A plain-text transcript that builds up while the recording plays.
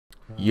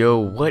Yo,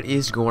 what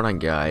is going on,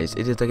 guys?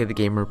 It is Like the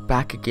Gamer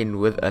back again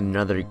with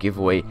another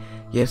giveaway.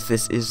 Yes,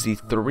 this is the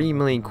 3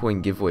 million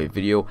coin giveaway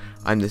video.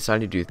 I'm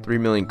deciding to do 3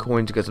 million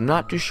coins because I'm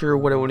not too sure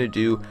what I want to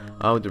do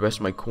with the rest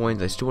of my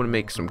coins. I still want to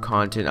make some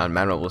content on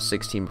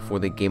MM16 before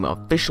the game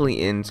officially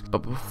ends, but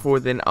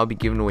before then I'll be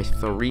giving away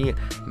 3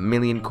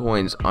 million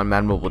coins on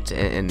Madden Mobile to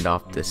end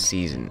off the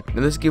season.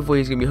 Now this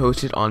giveaway is going to be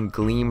hosted on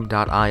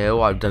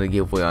Gleam.io. I've done a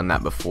giveaway on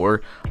that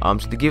before. How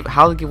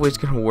the giveaway is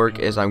going to work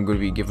is I'm going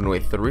to be giving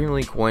away 3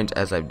 million coins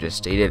as I've just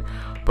stated,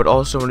 but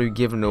also I'm going to be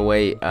giving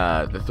away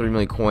the 3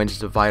 million coins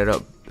divided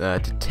up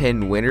to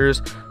 10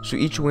 winners, so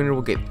each winner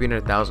will get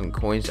 300,000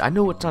 coins. I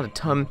know it's not a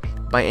ton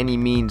by any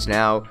means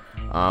now,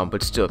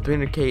 but still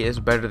 300k is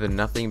better than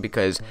nothing,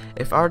 because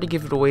if I were to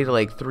give it away to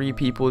like 3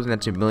 people, then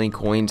that's a million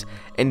coins,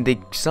 and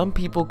some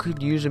people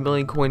could use a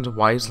million coins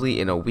wisely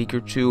in a week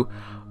or two.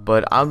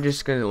 But I'm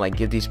just gonna like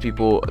give these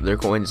people their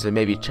coins to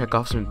maybe check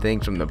off some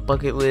things from the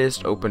bucket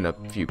list, open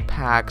up a few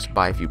packs,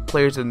 buy a few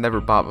players that I've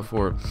never bought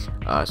before.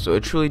 So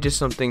it's really just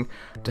something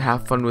to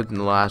have fun with in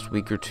the last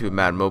week or two of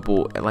Madden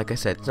Mobile. And like I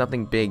said, it's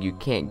nothing big. You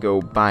can't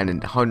go buying a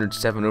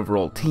 107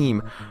 overall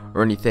team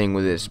or anything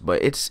with this,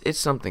 but it's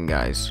something,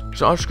 guys.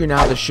 So on screen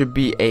now there should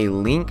be a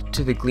link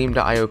to the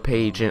Gleam.io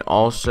page, and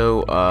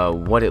also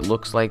what it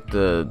looks like,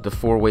 the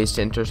 4 ways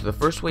to enter. So the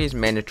first way is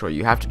mandatory.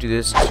 You have to do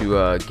this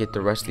to get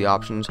the rest of the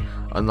options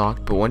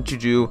unlocked, but once you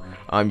do,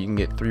 you can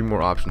get 3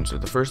 more options. So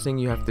the first thing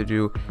you have to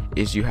do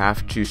is you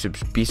have to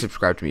be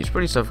subscribed to me. It's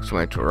pretty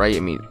self-explanatory, right? I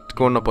mean, it's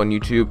going up on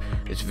YouTube,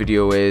 this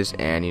video is,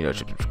 and you know,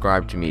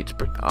 subscribe to me. It's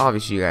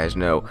obviously, you guys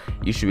know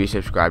you should be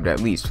subscribed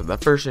at least for the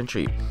first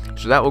entry,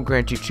 so that will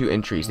grant you 2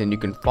 entries. Then you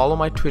can follow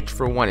my Twitch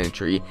for 1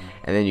 entry,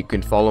 and then you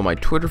can follow my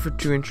Twitter for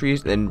 2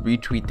 entries, then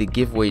retweet the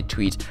giveaway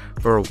tweet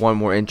for 1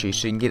 more entry,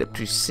 so you can get up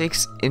to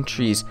 6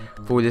 entries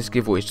for this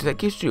giveaway. So that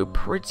gives you a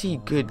pretty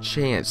good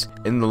chance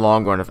in the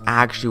long run of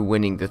actually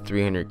winning the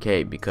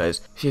 300k,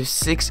 because if you have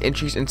 6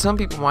 entries, and some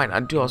people might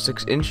not do all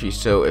 6 entries,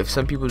 so if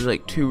some people do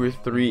like 2 or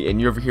 3 and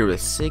you're over here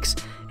with 6,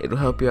 it'll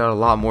help you out a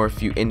lot more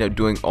if you end up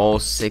doing all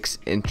 6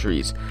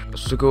 entries.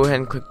 So go ahead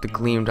and click the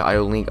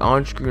Gleam.io link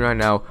on screen right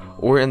now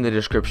or in the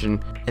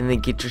description, and then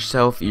get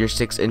yourself your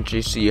 6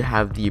 entries so you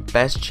have the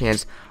best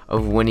chance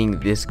of winning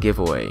this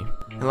giveaway.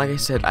 And like I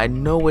said, I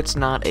know it's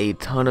not a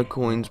ton of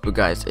coins, but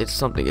guys, it's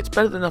something. It's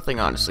better than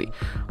nothing, honestly.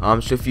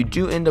 So if you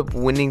do end up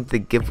winning the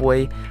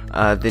giveaway,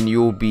 then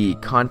you will be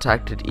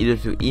contacted either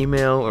through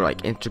email or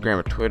like Instagram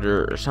or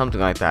Twitter or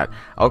something like that.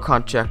 I'll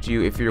contact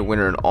you if you're a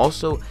winner, and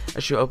also I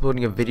should be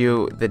uploading a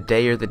video the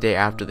day or the day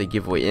after the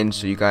giveaway ends,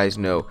 so you guys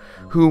know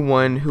who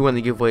won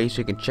the giveaway, so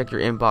you can check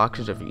your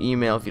inboxes of your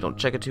email if you don't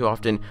check it too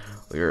often,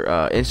 or your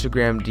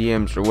Instagram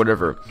DMs or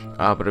whatever.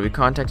 But I'll be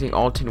contacting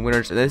all 10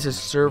 winners, and this is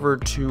server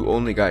 2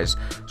 only, guys.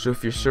 So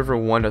if you're server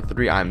 1 to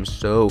 3, I'm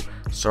so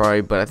sorry,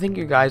 but I think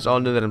you guys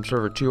all know that I'm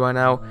server 2 right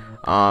now.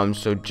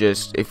 So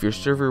just if you're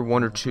server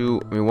 1 or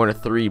 2, I mean 1 or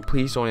 3,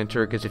 please don't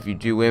enter, because if you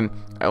do win,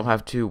 I'll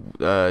have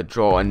to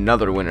draw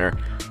another winner.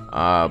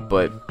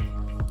 But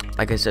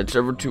like I said,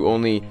 server 2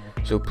 only,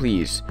 so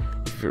please,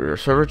 if you're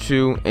server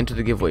 2, enter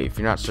the giveaway. If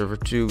you're not server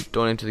 2,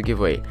 don't enter the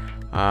giveaway.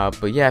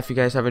 But yeah, if you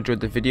guys have enjoyed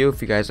the video, if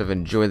you guys have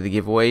enjoyed the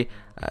giveaway,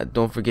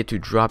 don't forget to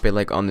drop a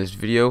like on this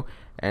video,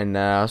 and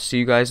I'll see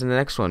you guys in the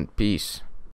next one. Peace.